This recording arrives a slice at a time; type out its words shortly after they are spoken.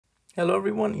Hello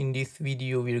everyone, in this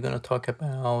video we're going to talk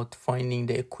about finding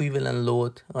the equivalent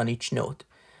load on each node.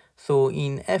 So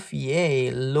in FEA,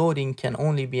 loading can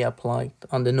only be applied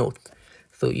on the node.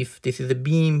 So if this is a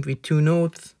beam with two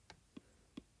nodes,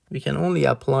 we can only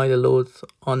apply the loads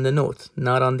on the nodes,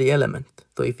 not on the element.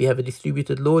 So if we have a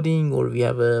distributed loading or we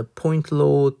have a point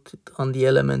load on the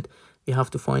element, we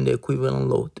have to find the equivalent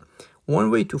load.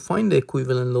 One way to find the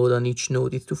equivalent load on each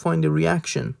node is to find the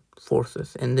reaction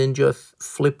forces and then just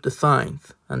flip the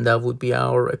signs, and that would be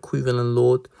our equivalent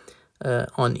load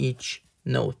on each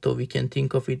node. So we can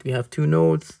think of it, we have two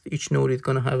nodes, each node is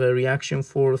going to have a reaction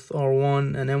force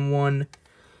R1 and M1,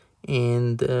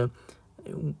 and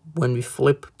when we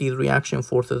flip these reaction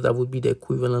forces, that would be the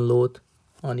equivalent load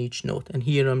on each node. And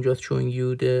here I'm just showing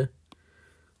you the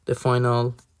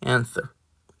final answer,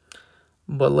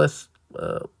 but let's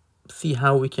see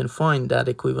how we can find that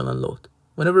equivalent load.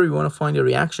 Whenever we want to find the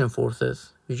reaction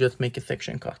forces, we just make a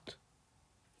section cut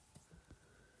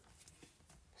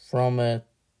from a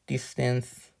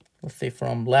distance, let's say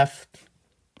from left,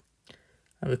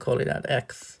 and we call it at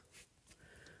X.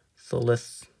 So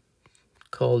let's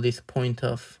call this point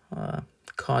of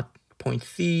cut point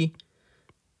C.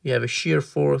 We have a shear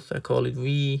force, I call it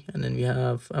V, and then we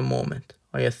have a moment.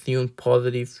 I assume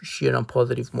positive shear and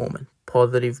positive moment.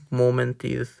 Positive moment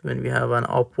is when we have an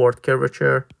upward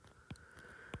curvature.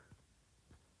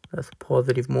 That's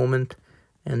positive moment,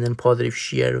 and then positive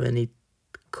shear when it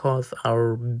causes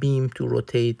our beam to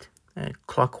rotate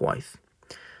clockwise.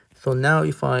 So now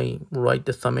if I write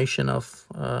the summation of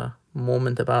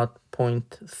moment about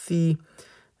point C,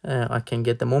 I can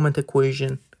get the moment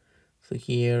equation. So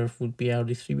here would be our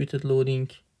distributed loading.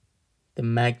 The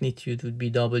magnitude would be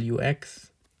Wx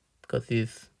because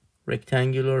it's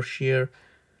rectangular shear,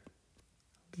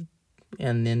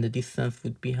 and then the distance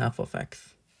would be half of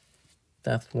x.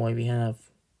 That's why we have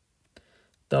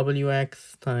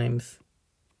Wx times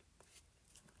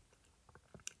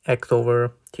x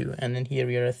over 2. And then here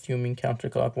we are assuming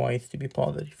counterclockwise to be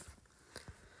positive.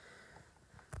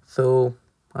 So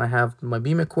I have my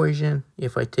beam equation.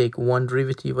 If I take one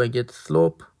derivative, I get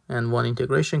slope and one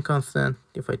integration constant.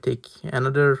 If I take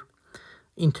another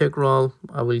integral,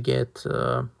 I will get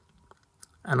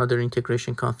another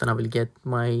integration constant. I will get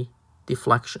my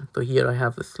deflection. So here I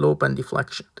have the slope and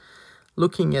deflection.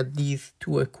 Looking at these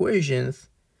two equations,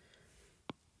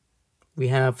 we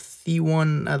have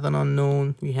C1 as an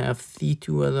unknown, we have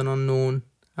C2 as an unknown,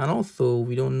 and also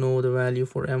we don't know the value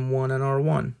for M1 and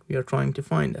R1. We are trying to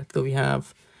find that. So we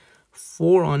have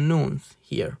four unknowns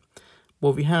here,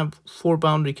 but we have four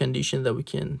boundary conditions that we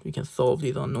can solve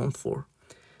these unknowns for.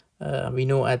 We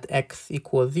know at x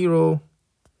equals 0,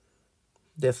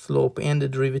 the slope and the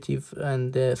derivative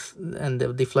and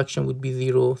the deflection would be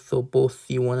 0, so both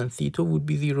C1 and C2 would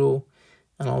be 0.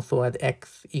 And also at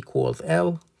x equals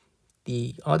L,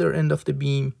 the other end of the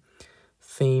beam,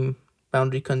 same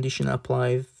boundary condition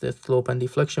applies, the slope and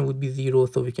deflection would be 0,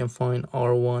 so we can find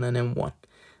R1 and M1.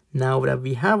 Now that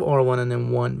we have R1 and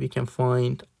M1, we can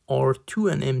find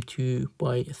R2 and M2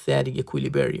 by static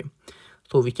equilibrium,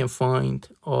 so we can find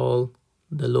all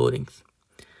the loadings.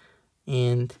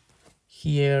 And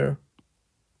here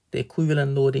the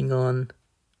equivalent loading on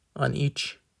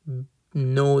each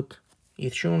node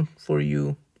is shown for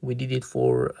you. We did it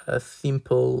for a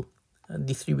simple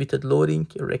distributed loading,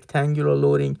 a rectangular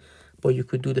loading, but you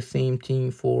could do the same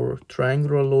thing for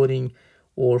triangular loading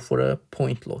or for a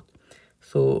point load.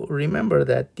 So remember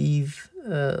that these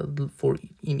for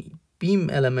in beam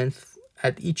elements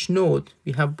at each node,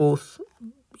 we have both.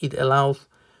 It allows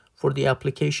for the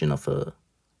application of a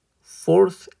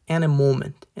force and a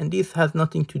moment, and this has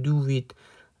nothing to do with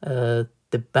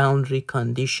the boundary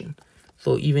condition.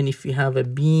 So even if you have a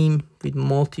beam with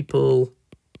multiple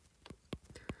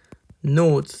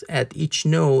nodes, at each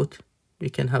node we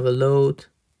can have a load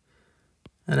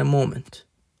and a moment,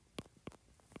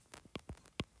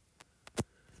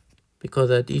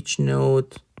 because at each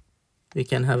node we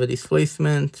can have a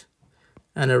displacement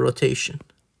and a rotation.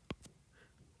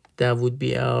 That would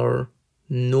be our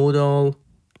nodal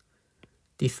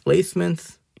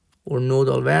displacements or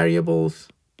nodal variables,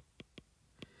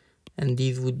 and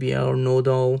these would be our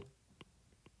nodal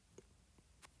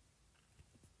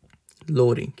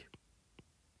loading.